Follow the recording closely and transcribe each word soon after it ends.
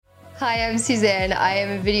Hi, I'm Suzanne. I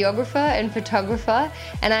am a videographer and photographer,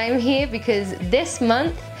 and I am here because this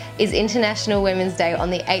month is International Women's Day on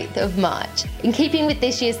the 8th of March. In keeping with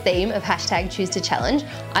this year's theme of #ChooseToChallenge,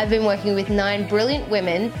 I've been working with 9 brilliant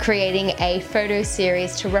women creating a photo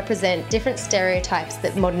series to represent different stereotypes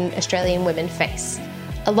that modern Australian women face.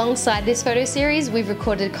 Alongside this photo series, we've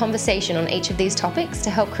recorded a conversation on each of these topics to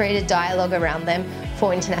help create a dialogue around them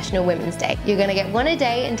for International Women's Day. You're going to get one a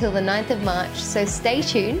day until the 9th of March, so stay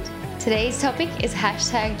tuned. Today's topic is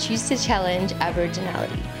 #ChooseToChallenge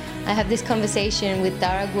Aboriginality. I have this conversation with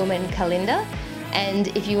Darug woman Kalinda, and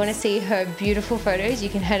if you want to see her beautiful photos, you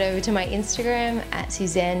can head over to my Instagram at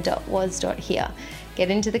suzanne.was.here. Get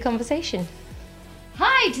into the conversation.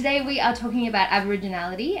 Hi, today we are talking about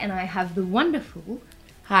Aboriginality, and I have the wonderful...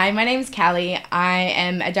 Hi, my name's Callie. I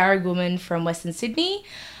am a Darug woman from Western Sydney.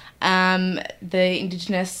 The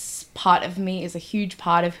Indigenous part of me is a huge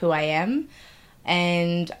part of who I am,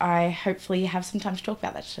 and I hopefully have some time to talk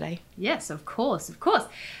about that today. Yes, of course, of course.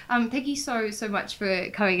 Thank you so much for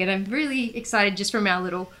coming, and I'm really excited just from our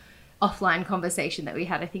little offline conversation that we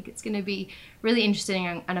had. I think it's going to be really interesting,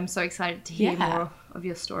 and I'm so excited to hear more of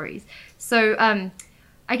your stories. So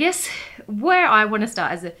I guess where I want to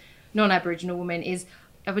start as a non-Aboriginal woman is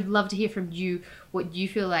I would love to hear from you what you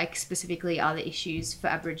feel like specifically are the issues for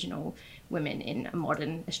Aboriginal women in a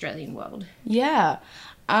modern Australian world. Yeah.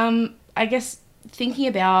 I guess thinking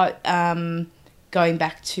about going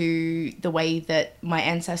back to the way that my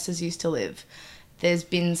ancestors used to live, there's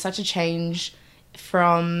been such a change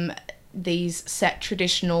from these set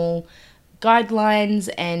traditional guidelines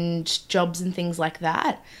and jobs and things like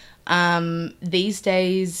that. These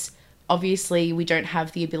days, obviously, we don't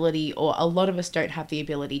have the ability, or a lot of us don't have the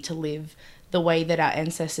ability to live the way that our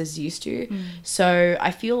ancestors used to. So I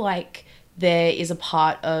feel like there is a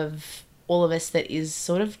part of all of us that is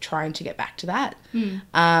sort of trying to get back to that.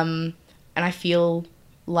 And I feel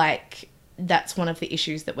like that's one of the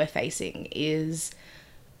issues that we're facing is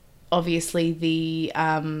obviously the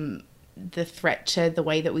threat to the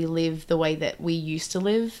way that we live, the way that we used to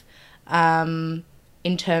live,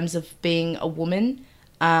 in terms of being a woman.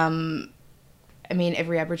 I mean,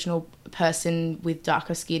 every Aboriginal person with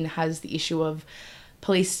darker skin has the issue of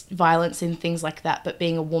police violence and things like that, but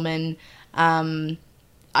being a woman,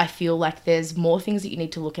 I feel like there's more things that you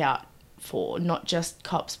need to look out for, not just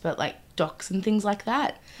cops, but like docs and things like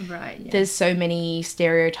that. Right. Yeah. There's so many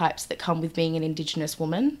stereotypes that come with being an Indigenous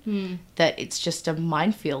woman that it's just a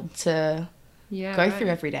minefield to go through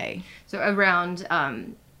every day. So around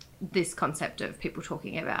this concept of people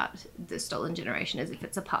talking about the stolen generation as if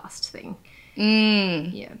it's a past thing.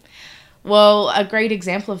 Yeah. Well, a great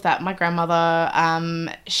example of that, my grandmother,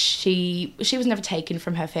 she was never taken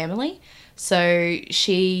from her family. So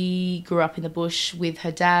she grew up in the bush with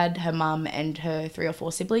her dad, her mum, and her 3 or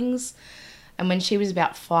 4 siblings. And when she was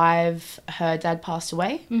about 5, her dad passed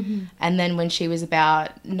away. And then when she was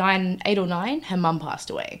about 8 or 9, her mum passed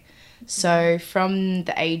away. So from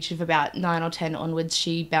the age of about 9 or 10 onwards,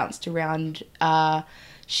 she bounced around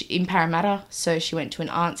in Parramatta. So she went to an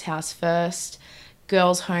aunt's house first,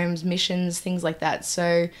 girls' homes, missions, things like that.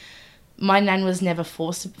 So my nan was never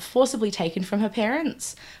forcibly taken from her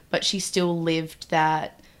parents, but she still lived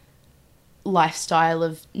that lifestyle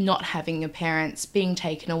of not having your parents, being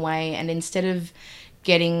taken away, and instead of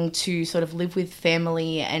getting to sort of live with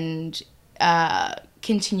family and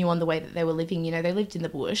continue on the way that they were living, you know, they lived in the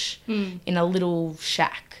bush in a little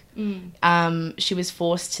shack. She was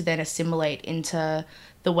forced to then assimilate into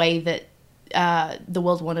the way that the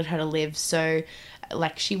world wanted her to live. So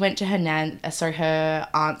like she went to her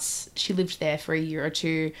aunt's, she lived there for a year or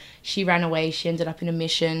 2. She ran away, she ended up in a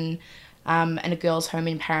mission and a girls' home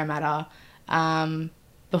in Parramatta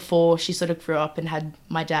before she sort of grew up and had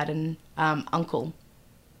my dad and uncle.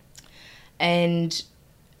 And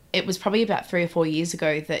it was probably about 3 or 4 years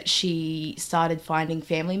ago that she started finding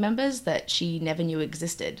family members that she never knew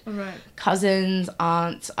existed. Right. Cousins,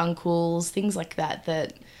 aunts, uncles, things like that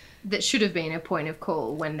that should have been a point of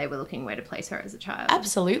call when they were looking where to place her as a child.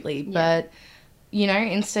 Absolutely. Yeah. But, you know,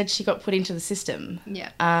 instead she got put into the system.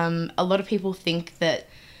 Yeah. A lot of people think that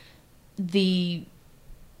the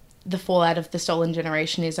fallout of the stolen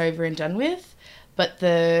generation is over and done with, but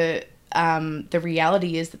the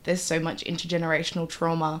reality is that there's so much intergenerational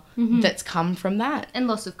trauma that's come from that. And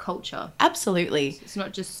loss of culture. Absolutely. It's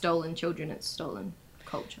not just stolen children, it's stolen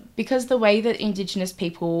culture. Because the way that Indigenous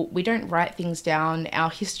people, we don't write things down. Our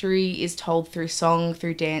history is told through song,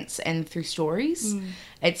 through dance, and through stories.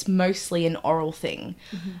 It's mostly an oral thing.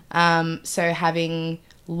 So having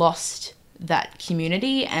lost that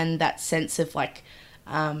community and that sense of like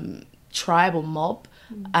tribal mob,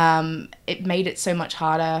 it made it so much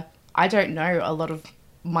harder, I don't know a lot of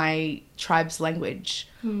my tribe's language.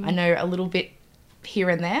 I know a little bit here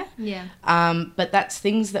and there. Yeah. But that's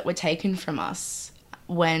things that were taken from us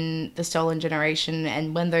when the Stolen Generation,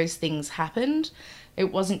 and when those things happened.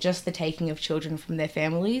 It wasn't just the taking of children from their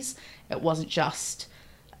families. It wasn't just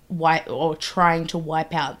trying to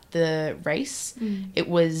wipe out the race. It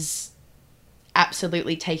was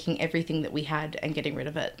absolutely taking everything that we had and getting rid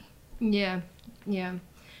of it. Yeah, yeah.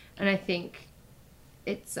 And I think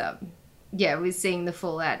it's, we're seeing the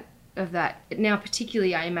fallout of that now,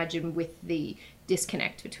 particularly, I imagine, with the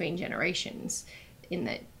disconnect between generations, in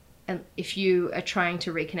that, and if you are trying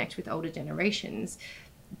to reconnect with older generations,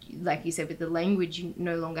 like you said, with the language, you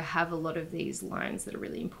no longer have a lot of these lines that are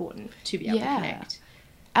really important to be able to connect.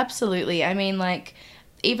 Absolutely. I mean, like,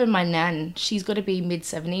 even my nan, she's got to be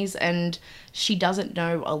mid-70s, and she doesn't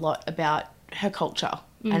know a lot about her culture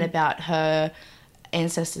and about her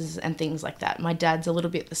ancestors and things like that. My dad's a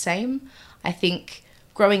little bit the same. I think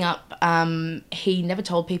growing up, he never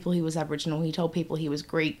told people he was Aboriginal. He told people he was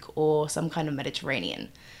Greek or some kind of Mediterranean,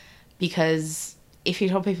 because if he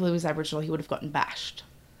told people he was Aboriginal, he would have gotten bashed.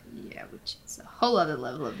 Yeah, which is a whole other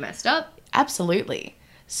level of messed up. Absolutely.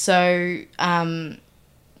 So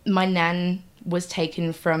my nan was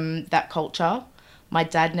taken from that culture. My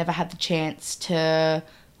dad never had the chance to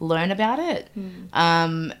learn about it.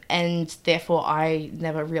 And therefore I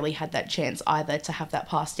never really had that chance either to have that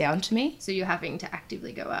passed down to me. So you're having to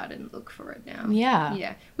actively go out and look for it now. Yeah.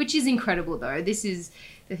 Yeah. Which is incredible, though. This is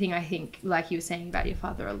the thing, I think, like you were saying about your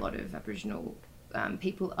father, a lot of Aboriginal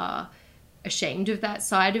people are ashamed of that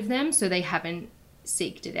side of them, so they haven't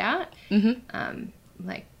seeked it out.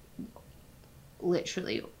 Like,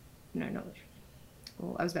 literally, no, not literally.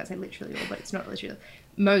 Well, I was about to say literally all, but it's not literally.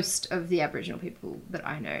 Most of the Aboriginal people that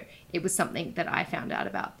I know, it was something that I found out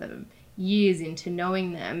about them years into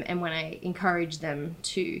knowing them, and when I encouraged them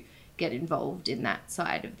to get involved in that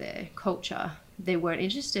side of their culture, they weren't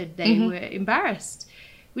interested. They were embarrassed,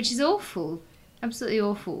 which is awful, absolutely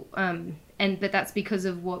awful. But that's because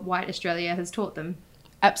of what white Australia has taught them.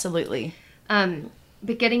 Absolutely.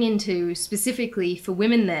 But getting into specifically for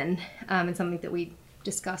women then, and something that we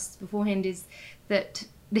discussed beforehand, is that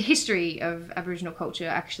the history of Aboriginal culture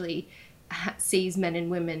actually sees men and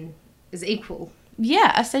women as equal.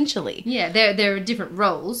 Yeah, essentially. Yeah, there are different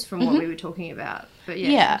roles from what we were talking about. But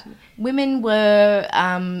yeah. Women were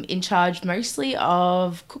in charge mostly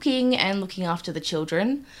of cooking and looking after the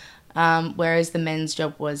children, whereas the men's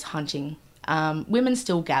job was hunting. Women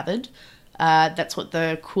still gathered. That's what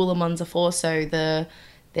the Coolamons are for. So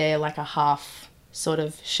they're like a half sort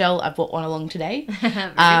of shell. I brought one along today.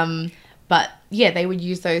 But yeah, they would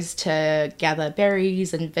use those to gather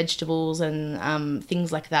berries and vegetables and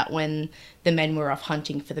things like that when the men were off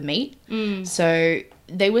hunting for the meat. So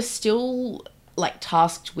they were still like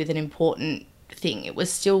tasked with an important thing. It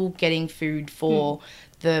was still getting food for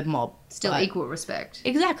the mob. Still equal respect.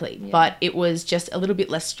 Exactly. Yeah. But it was just a little bit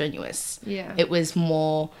less strenuous. Yeah. It was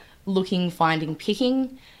more looking, finding,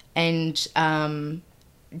 picking, and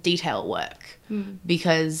detail work.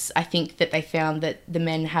 Because I think that they found that the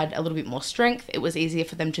men had a little bit more strength. It was easier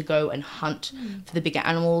for them to go and hunt for the bigger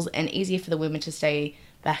animals, and easier for the women to stay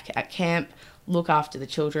back at camp, look after the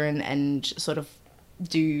children, and sort of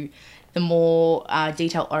do the more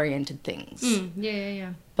detail-oriented things.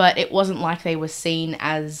 Yeah. But it wasn't like they were seen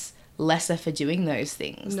as lesser for doing those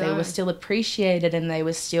things. No. They were still appreciated, and they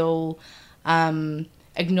were still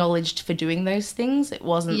acknowledged for doing those things. It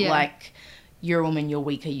wasn't like, you're a woman, you're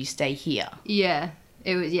weaker, you stay here. Yeah.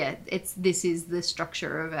 It was, this is the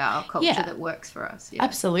structure of our culture that works for us. Yeah.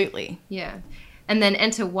 Absolutely. Yeah. And then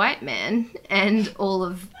enter white man and all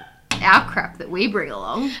of our crap that we bring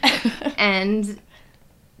along. And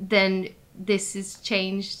then this is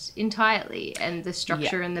changed entirely, and the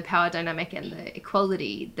structure and the power dynamic and the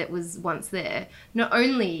equality that was once there. Not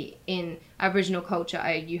only in Aboriginal culture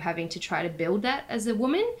are you having to try to build that as a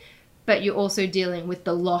woman, but you're also dealing with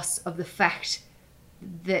the loss of the fact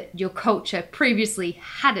that your culture previously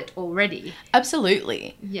had it already.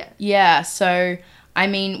 Absolutely. Yeah. Yeah, so, I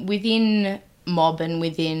mean, within mob and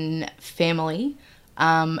within family,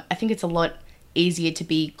 I think it's a lot easier to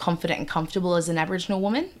be confident and comfortable as an Aboriginal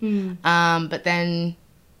woman. But then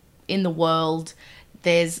in the world,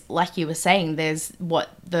 there's, like you were saying, there's what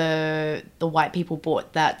the white people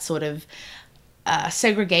brought, that sort of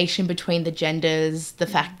segregation between the genders, the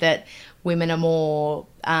fact that women are more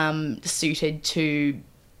suited to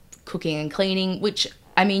cooking and cleaning, which,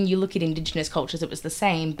 I mean, you look at Indigenous cultures, it was the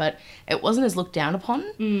same, but it wasn't as looked down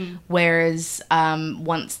upon. Whereas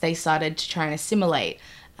once they started to try and assimilate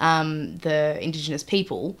the Indigenous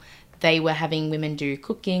people, they were having women do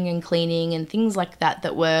cooking and cleaning and things like that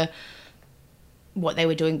that were what they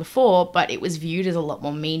were doing before, but it was viewed as a lot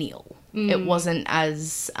more menial. It wasn't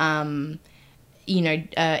as,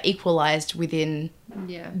 equalized within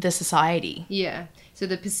the society. Yeah. So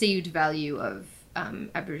the perceived value of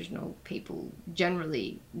Aboriginal people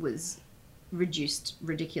generally was reduced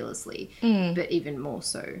ridiculously, but even more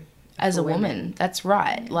so as a woman. That's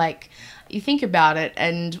right. Yeah. Like, you think about it,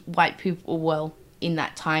 and white people, well, in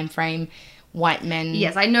that time frame, white men.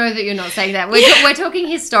 Yes, I know that you're not saying that. We're talking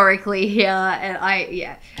historically here,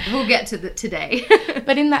 and we'll get to today.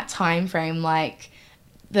 But in that time frame, like,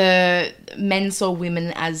 the men saw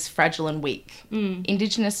women as fragile and weak.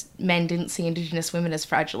 Indigenous men didn't see Indigenous women as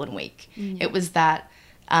fragile and weak. It was that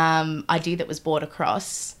idea that was brought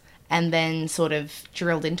across and then sort of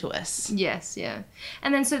drilled into us. Yes, yeah.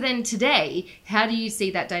 And then today, how do you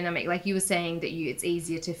see that dynamic? Like you were saying that it's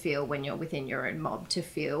easier to feel when you're within your own mob to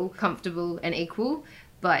feel comfortable and equal,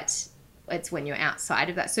 but it's when you're outside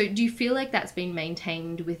of that. So do you feel like that's been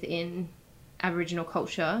maintained within Aboriginal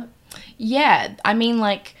culture? Yeah, I mean,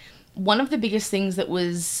 like, one of the biggest things that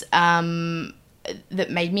was that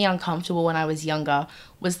made me uncomfortable when I was younger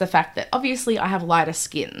was the fact that obviously I have lighter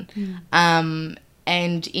skin.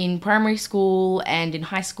 And in primary school and in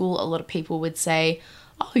high school, a lot of people would say,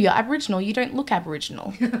 "Oh, you're Aboriginal, you don't look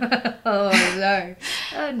Aboriginal." Oh, no.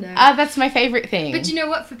 Oh, no. That's my favourite thing. But you know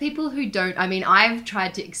what? For people who don't, I mean, I've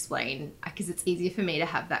tried to explain, because it's easier for me to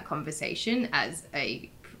have that conversation as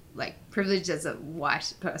privileged as a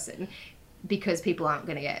white person, because people aren't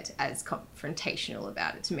going to get as confrontational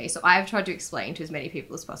about it to me. So I've tried to explain to as many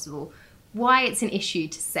people as possible why it's an issue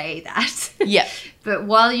to say that. Yeah. But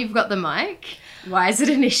while you've got the mic, why is it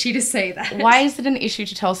an issue to say that? Why is it an issue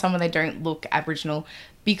to tell someone they don't look Aboriginal?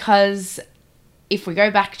 Because if we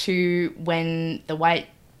go back to when the white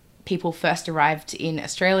people first arrived in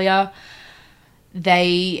Australia,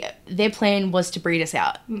 their plan was to breed us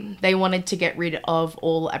out. They wanted to get rid of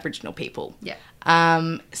all Aboriginal people. Yeah.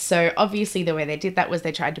 So obviously the way they did that was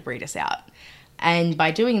they tried to breed us out. And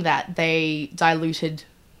by doing that, they diluted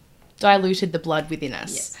the blood within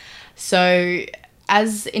us. Yes. So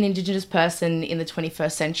as an Indigenous person in the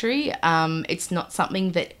 21st century, it's not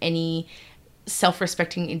something that any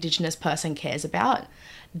self-respecting Indigenous person cares about.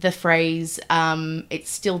 The phrase, it's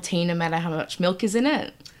still tea no matter how much milk is in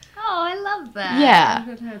it. Oh, I love that. Yeah.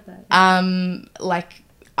 I've heard that. Like,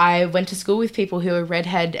 I went to school with people who are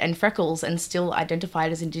redhead and freckles and still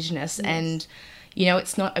identified as Indigenous. Yes. And,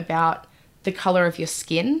 it's not about the colour of your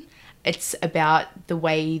skin. It's about the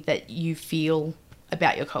way that you feel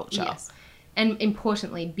about your culture. Yes. And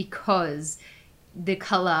importantly, because the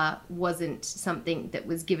colour wasn't something that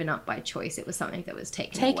was given up by choice. It was something that was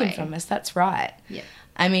taken away. From us, that's right. Yeah.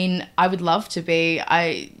 I mean, I would love to be.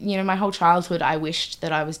 My whole childhood, I wished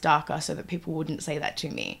that I was darker so that people wouldn't say that to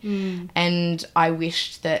me. And I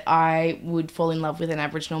wished that I would fall in love with an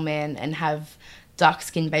Aboriginal man and have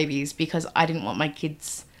dark-skinned babies, because I didn't want my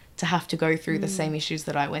kids to have to go through the same issues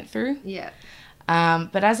that I went through. Yeah.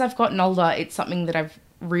 But as I've gotten older, it's something that I've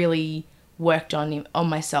really worked on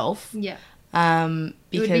myself. Yeah. Because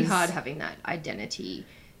it would be hard having that identity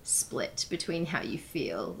split between how you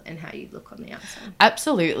feel and how you look on the outside.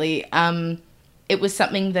 Absolutely. It was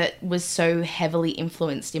something that was so heavily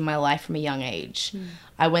influenced in my life from a young age.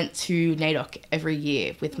 I went to NAIDOC every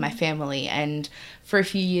year with my family, and for a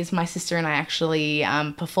few years my sister and I actually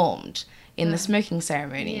performed in the smoking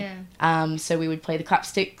ceremony. Yeah. So we would play the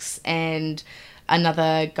clapsticks, and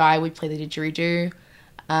another guy would play the didgeridoo.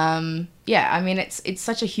 I mean, it's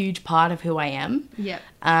such a huge part of who I am. Yeah.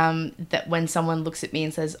 That when someone looks at me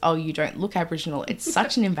and says, "Oh, you don't look Aboriginal," it's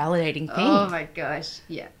such an invalidating thing. Oh my gosh.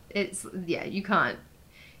 Yeah. You can't,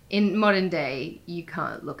 in modern day, you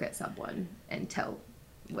can't look at someone and tell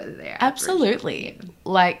whether they're Absolutely. Aboriginal.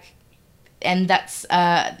 Like, and that's,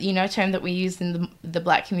 a term that we use in the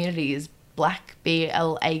black community is black,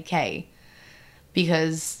 BLAK,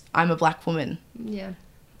 because I'm a black woman. Yeah.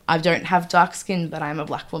 I don't have dark skin, but I'm a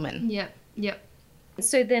black woman. Yep.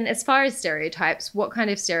 So then, as far as stereotypes, what kind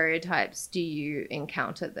of stereotypes do you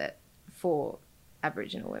encounter that for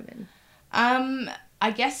Aboriginal women? I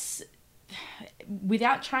guess,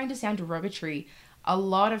 without trying to sound derogatory, a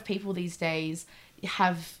lot of people these days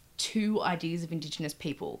have two ideas of Indigenous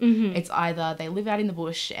people. It's either they live out in the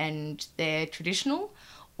bush and they're traditional,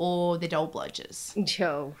 or they're dole bludgers.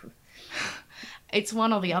 Joe. It's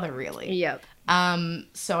one or the other, really. Yep.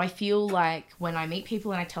 So I feel like when I meet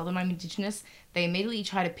people and I tell them I'm Indigenous, they immediately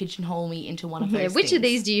try to pigeonhole me into one of those things. Which of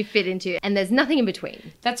these do you fit into? And there's nothing in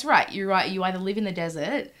between. That's right. You're right. You either live in the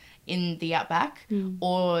desert, in the outback,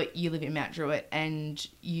 or you live in Mount Druitt and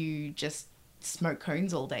you just smoke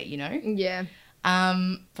cones all day, you know? Yeah.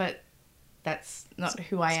 But that's not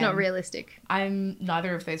who I am. It's not realistic. I'm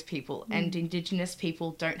neither of those people, and Indigenous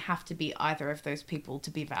people don't have to be either of those people to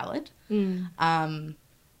be valid.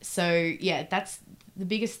 So yeah, that's the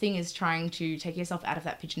biggest thing, is trying to take yourself out of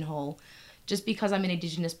that pigeonhole. Just because I'm an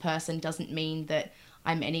Indigenous person doesn't mean that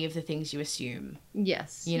I'm any of the things you assume.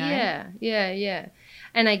 Yes. You know? Yeah.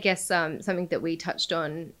 And I guess something that we touched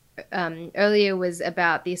on earlier was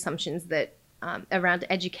about the assumptions that around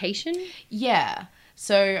education. Yeah.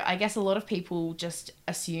 So I guess a lot of people just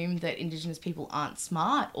assume that Indigenous people aren't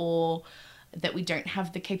smart, or that we don't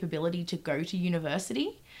have the capability to go to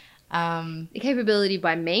university. The capability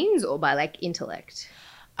by means or by like intellect?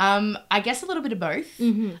 I guess a little bit of both.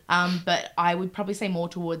 But I would probably say more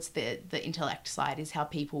towards the intellect side is how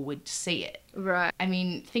people would see it. Right. I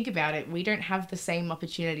mean, think about it. We don't have the same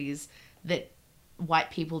opportunities that white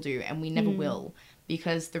people do, and we never will,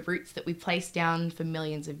 because the roots that we placed down for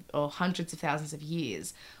millions of or hundreds of thousands of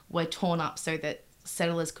years were torn up so that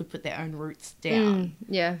settlers could put their own roots down.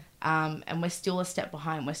 Yeah. And we're still a step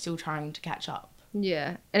behind. We're still trying to catch up.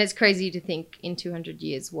 Yeah. And it's crazy to think in 200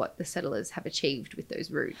 years what the settlers have achieved with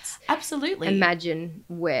those roots. Absolutely. Imagine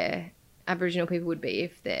where Aboriginal people would be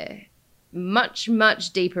if their much,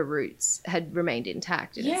 much deeper roots had remained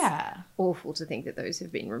intact. And Yeah. It's awful to think that those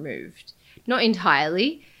have been removed. Not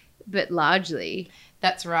entirely, but largely.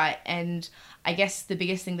 That's right. And I guess the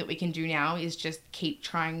biggest thing that we can do now is just keep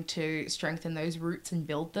trying to strengthen those roots and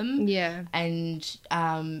build them. Yeah. And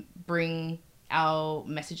bring our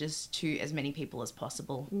messages to as many people as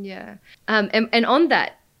possible. Yeah. And on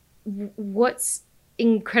that, what's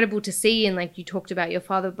incredible to see, and like you talked about your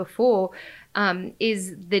father before,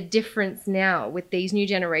 is the difference now with these new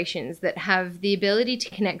generations that have the ability to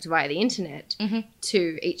connect via the internet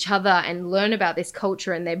to each other and learn about this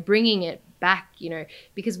culture, and they're bringing it back, you know,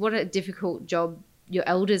 because what a difficult job your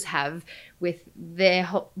elders have with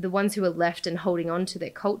the ones who are left and holding on to their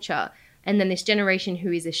culture. And then this generation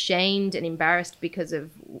who is ashamed and embarrassed because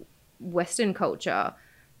of Western culture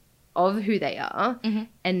of who they are.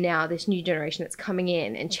 And now this new generation that's coming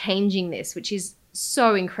in and changing this, which is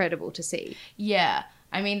so incredible to see. Yeah.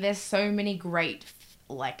 I mean, there's so many great,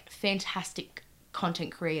 like, fantastic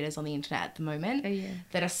content creators on the internet at the moment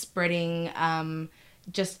that are spreading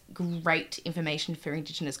just great information for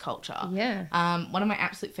Indigenous culture. Yeah. One of my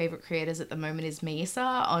absolute favorite creators at the moment is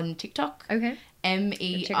Meisa on TikTok. Okay.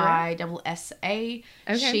 Meissa. Okay.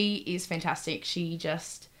 She is fantastic.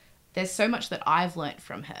 There's so much that I've learnt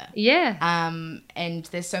from her. Yeah. And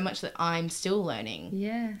there's so much that I'm still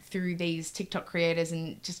learning through these TikTok creators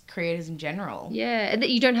and just creators in general. Yeah. And that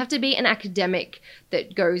you don't have to be an academic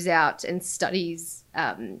that goes out and studies,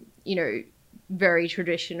 you know, very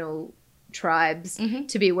traditional tribes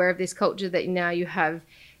to be aware of this culture, that now you have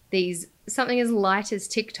something as light as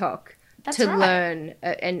TikTok learn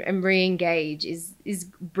and re-engage is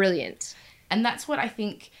brilliant. And that's what I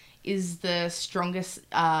think is the strongest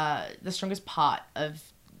part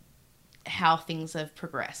of how things have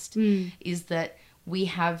progressed, is that we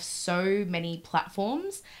have so many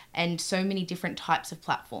platforms and so many different types of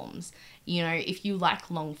platforms. You know, if you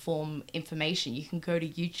like long form information, you can go to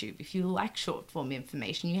YouTube. If you like short form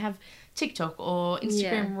information, you have TikTok or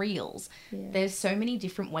Instagram Reels. There's so many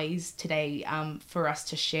different ways today for us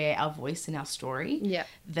to share our voice and our story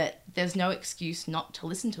that there's no excuse not to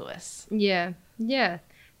listen to us. Yeah.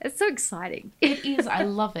 It's so exciting. It is. I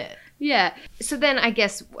love it. Yeah. So then I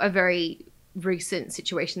guess a very recent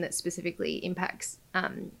situation that specifically impacts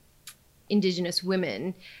Indigenous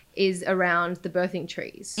women is around the birthing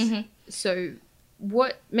trees. So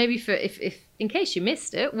what, maybe for if in case you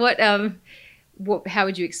missed it, how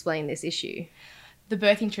would you explain this issue? The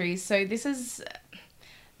birthing trees. So this is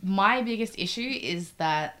my biggest issue, is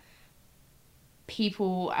that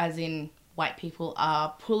people, as in white people,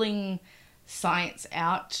 are pulling science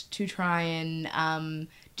out to try and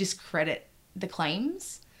discredit the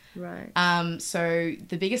claims. Right. So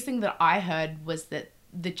the biggest thing that I heard was that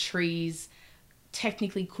the trees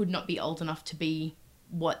technically could not be old enough to be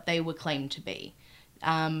what they were claimed to be.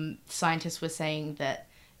 Scientists were saying that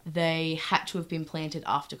they had to have been planted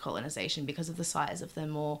after colonization because of the size of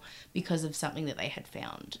them or because of something that they had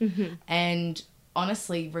found. And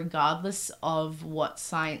honestly, regardless of what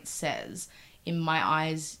science says, in my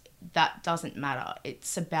eyes, that doesn't matter.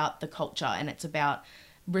 It's about the culture, and it's about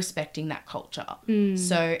respecting that culture.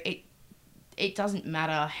 So it doesn't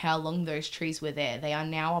matter how long those trees were there. They are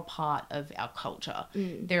now a part of our culture.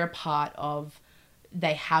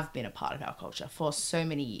 They have been a part of our culture for so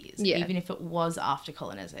many years, even if it was after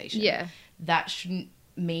colonization. That shouldn't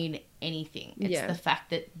mean anything. It's the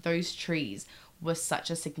fact that those trees were such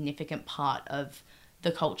a significant part of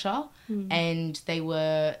the culture, and they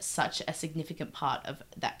were such a significant part of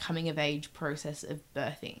that coming of age process of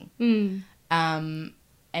birthing.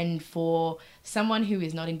 And for someone who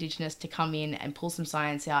is not Indigenous to come in and pull some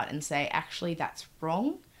science out and say, actually, that's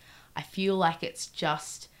wrong, I feel like it's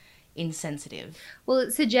just insensitive. Well,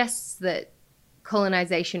 it suggests that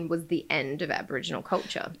colonization was the end of Aboriginal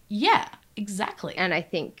culture. Yeah, exactly. And I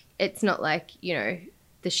think it's not like, you know,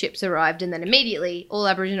 the ships arrived and then immediately all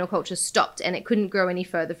Aboriginal culture stopped and it couldn't grow any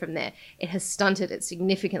further from there. It has stunted it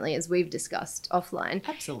significantly, as we've discussed offline.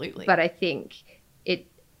 Absolutely. But I think it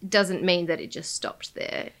doesn't mean that it just stopped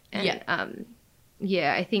there. And,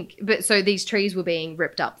 I think, but so these trees were being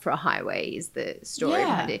ripped up for a highway is the story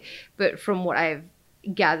behind it. But from what I've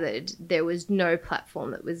gathered, there was no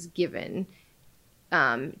platform that was given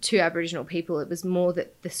to Aboriginal people. It was more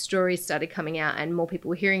that the stories started coming out and more people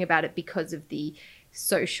were hearing about it because of the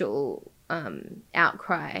social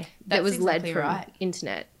outcry that was led from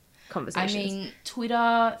internet conversations. I mean,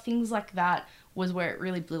 Twitter, things like that was where it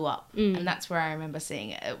really blew up. And that's where I remember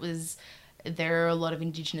seeing it. There are a lot of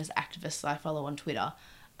Indigenous activists I follow on Twitter.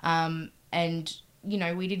 And, you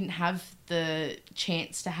know, we didn't have the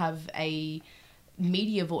chance to have a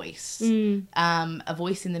media voice, a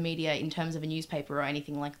voice in the media in terms of a newspaper or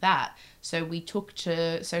anything like that. So we took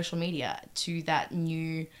to social media, to that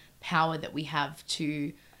new power that we have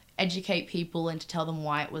to educate people and to tell them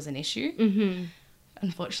why it was an issue.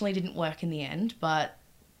 Unfortunately, it didn't work in the end, but,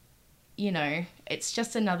 you know, it's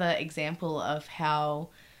just another example of how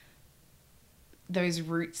those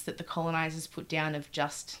roots that the colonizers put down have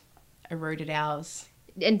just eroded ours.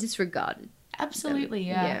 And disregarded. Absolutely,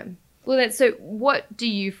 yeah. Well, so what do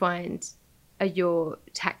you find are your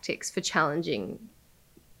tactics for challenging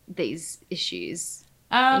these issues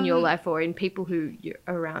in your life or in people who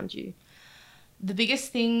are around you? The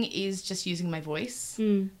biggest thing is just using my voice,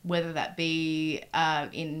 whether that be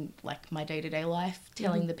in like my day-to-day life,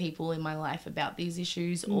 telling the people in my life about these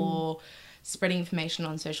issues or spreading information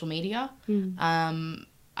on social media.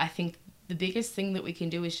 I think the biggest thing that we can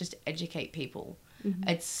do is just educate people.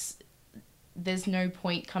 There's no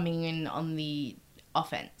point coming in on the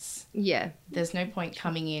offense. Yeah. There's no point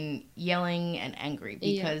coming in yelling and angry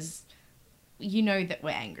because you know that we're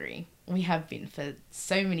angry. We have been for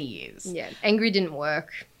so many years. Yeah. Angry didn't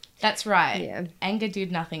work. That's right. Yeah. Anger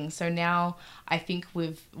did nothing. So now I think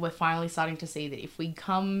we're finally starting to see that if we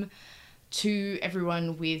come to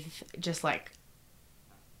everyone with just like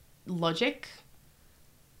logic,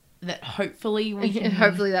 that hopefully we can...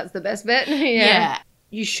 Hopefully that's the best bit. Yeah.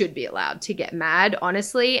 You should be allowed to get mad,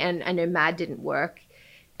 honestly. And I know mad didn't work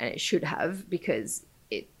and it should have because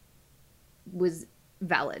it was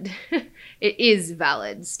valid. It is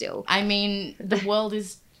valid still. I mean, the world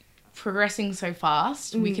is progressing so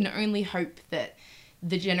fast. We can only hope that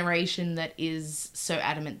the generation that is so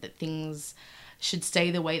adamant that things should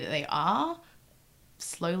stay the way that they are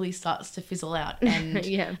slowly starts to fizzle out, and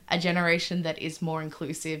a generation that is more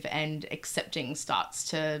inclusive and accepting starts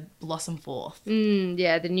to blossom forth.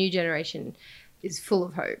 The new generation is full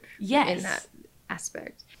of hope in that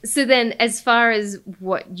aspect. So then, as far as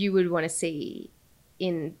what you would want to see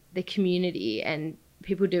in the community and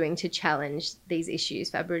people doing to challenge these issues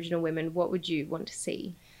for Aboriginal women, what would you want to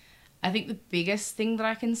see? I think the biggest thing that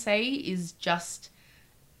I can say is just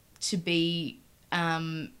to be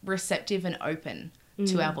receptive and open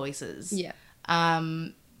to our voices.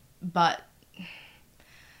 But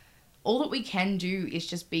all that we can do is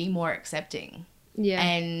just be more accepting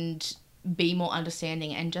and be more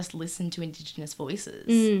understanding and just listen to Indigenous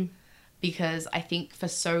voices. Because I think for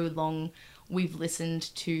so long we've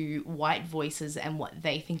listened to white voices and what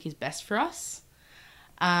they think is best for us.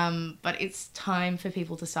 But it's time for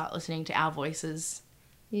people to start listening to our voices.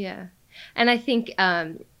 Yeah. And I think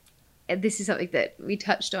this is something that we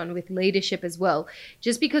touched on with leadership as well.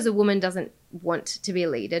 Just because a woman doesn't want to be a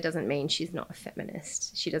leader doesn't mean she's not a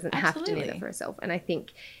feminist. She doesn't have to do that for herself. And I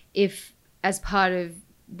think if, as part of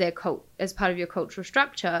your cultural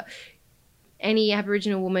structure, any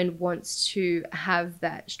Aboriginal woman wants to have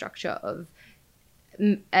that structure of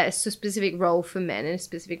a specific role for men and a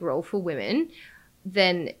specific role for women,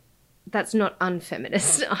 then that's not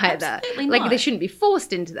unfeminist either. Absolutely like not. They shouldn't be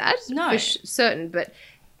forced into that, no, for certain. But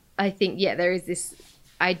I think there is this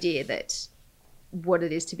idea that what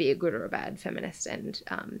it is to be a good or a bad feminist, and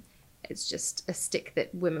it's just a stick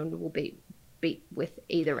that women will beat with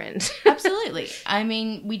either end. Absolutely. I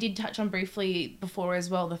mean, we did touch on briefly before as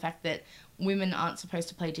well the fact that women aren't supposed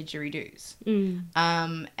to play didgeridoos.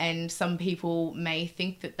 And some people may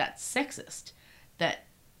think that that's sexist, that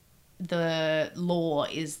the law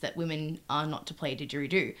is that women are not to play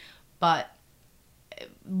didgeridoo. But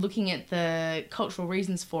looking at the cultural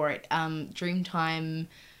reasons for it, Dreamtime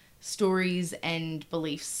stories and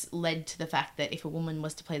beliefs led to the fact that if a woman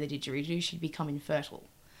was to play the didgeridoo, she'd become infertile.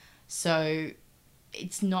 So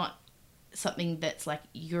it's not something that's like,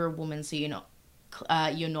 you're a woman, so you're not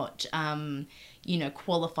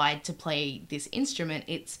qualified to play this instrument.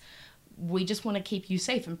 It's, we just want to keep you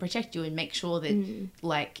safe and protect you and make sure that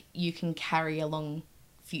like you can carry along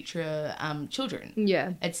future children.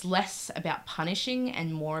 Yeah. It's less about punishing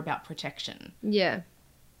and more about protection. Yeah.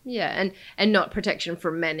 Yeah, and not protection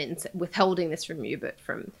from men in withholding this from you, but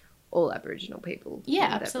from all Aboriginal people.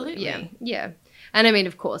 Yeah, absolutely. Yeah, yeah. And I mean,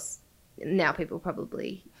 of course, now people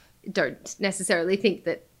probably don't necessarily think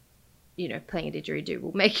that, you know, playing a didgeridoo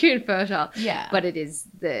will make you infertile. Yeah. But it is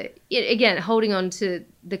again, holding on to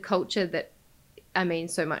the culture that, I mean,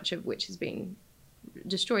 so much of which has been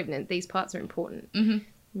destroyed, and these parts are important.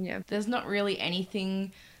 Mm-hmm. Yeah. There's not really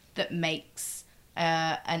anything that makes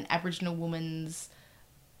an Aboriginal woman's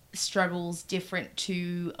struggles different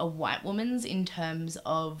to a white woman's in terms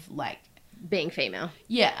of like being female.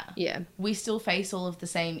 Yeah. We still face all of the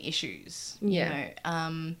same issues. Yeah.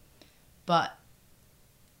 You know? But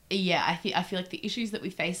yeah, I feel like the issues that we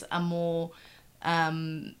face are more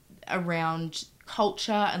around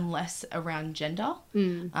culture and less around gender.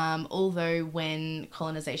 Although when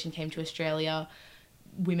colonization came to Australia,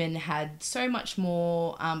 women had so much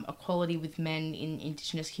more equality with men in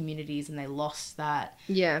Indigenous communities, and they lost that.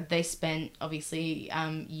 Yeah. They spent, obviously,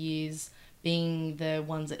 years being the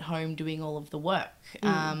ones at home doing all of the work,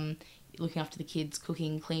 looking after the kids,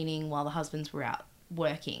 cooking, cleaning, while the husbands were out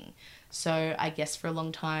working. So I guess for a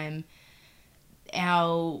long time,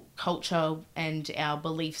 our culture and our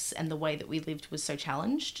beliefs and the way that we lived was so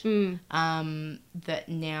challenged that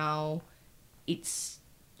now it's...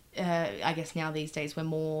 I guess now these days we're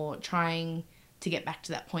more trying to get back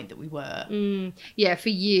to that point that we were. Yeah, for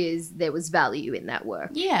years there was value in that work.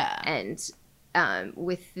 Yeah. And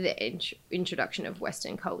with the introduction of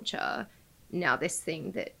Western culture, now this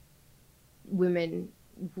thing that women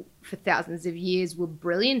for thousands of years were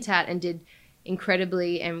brilliant at and did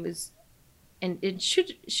incredibly and it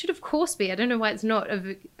should of course be, I don't know why it's not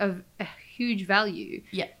of a huge value.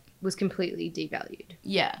 Yeah. Was completely devalued.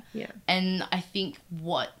 Yeah. Yeah. And I think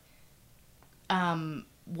what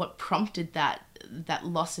prompted that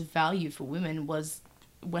loss of value for women was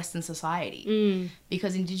Western society.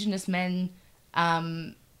 Because Indigenous men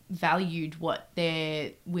valued what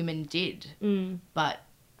their women did, but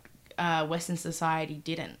Western society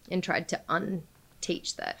didn't. And tried to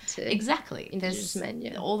unteach that to exactly. Indigenous men,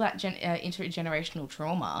 yeah. All that intergenerational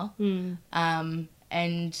trauma.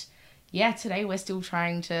 And yeah, today we're still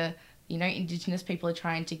trying to, you know, Indigenous people are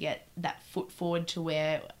trying to get that foot forward to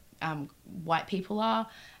where white people are,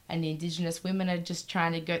 and Indigenous women are just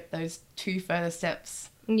trying to get those 2 further steps.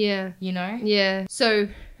 Yeah. You know? Yeah. So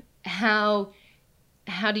how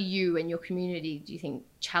do you and your community, do you think,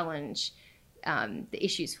 challenge the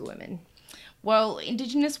issues for women? Well,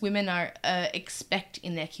 Indigenous women are expect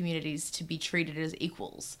in their communities to be treated as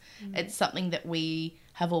equals. It's something that we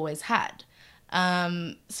have always had.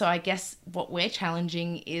 So I guess what we're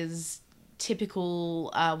challenging is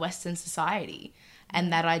typical Western society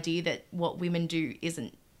and that idea that what women do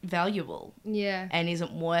isn't valuable. Yeah. And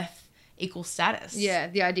isn't worth equal status. Yeah,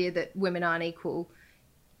 the idea that women aren't equal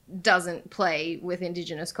doesn't play with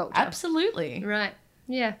Indigenous culture. Absolutely. Right.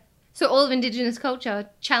 Yeah. So all of Indigenous culture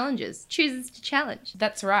chooses to challenge.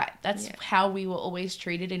 That's right. That's how we were always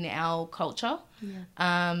treated in our culture.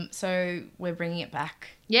 Yeah. So we're bringing it back.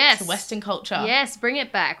 Yes. To Western culture. Yes, bring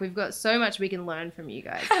it back. We've got so much we can learn from you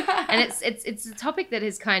guys. And it's a topic that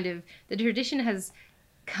has kind of, the tradition has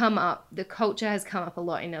come up, the culture has come up a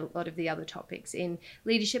lot in a lot of the other topics in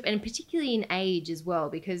leadership, and particularly in age as well,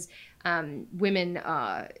 because women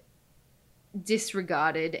are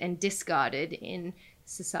disregarded and discarded in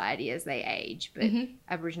society as they age, but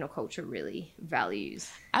Aboriginal culture really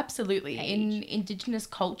values absolutely age. In Indigenous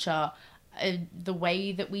culture, the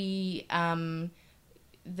way that we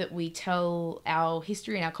tell our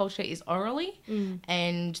history and our culture is orally,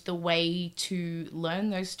 and the way to learn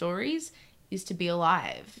those stories is to be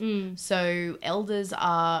alive. So elders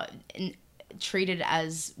are treated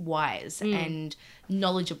as wise and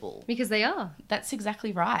knowledgeable, because they are. That's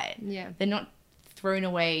exactly right. Yeah. They're not thrown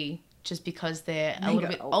away just because they're a little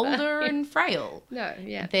bit older and frail. No,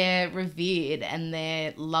 yeah. They're revered and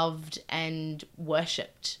they're loved and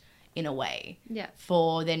worshipped in a way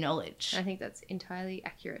for their knowledge. I think that's entirely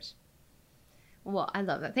accurate. Well, I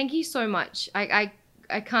love that. Thank you so much. I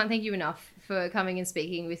can't thank you enough for coming and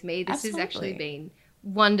speaking with me. This has actually been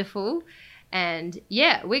wonderful. And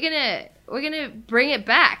yeah, we're gonna bring it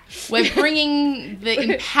back. We're bringing the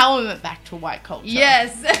empowerment back to white culture.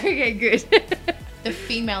 Yes. Okay, good. The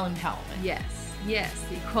female empowerment. Yes,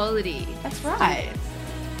 the equality. That's right.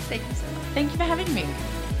 Thank you so much. Thank you for having me.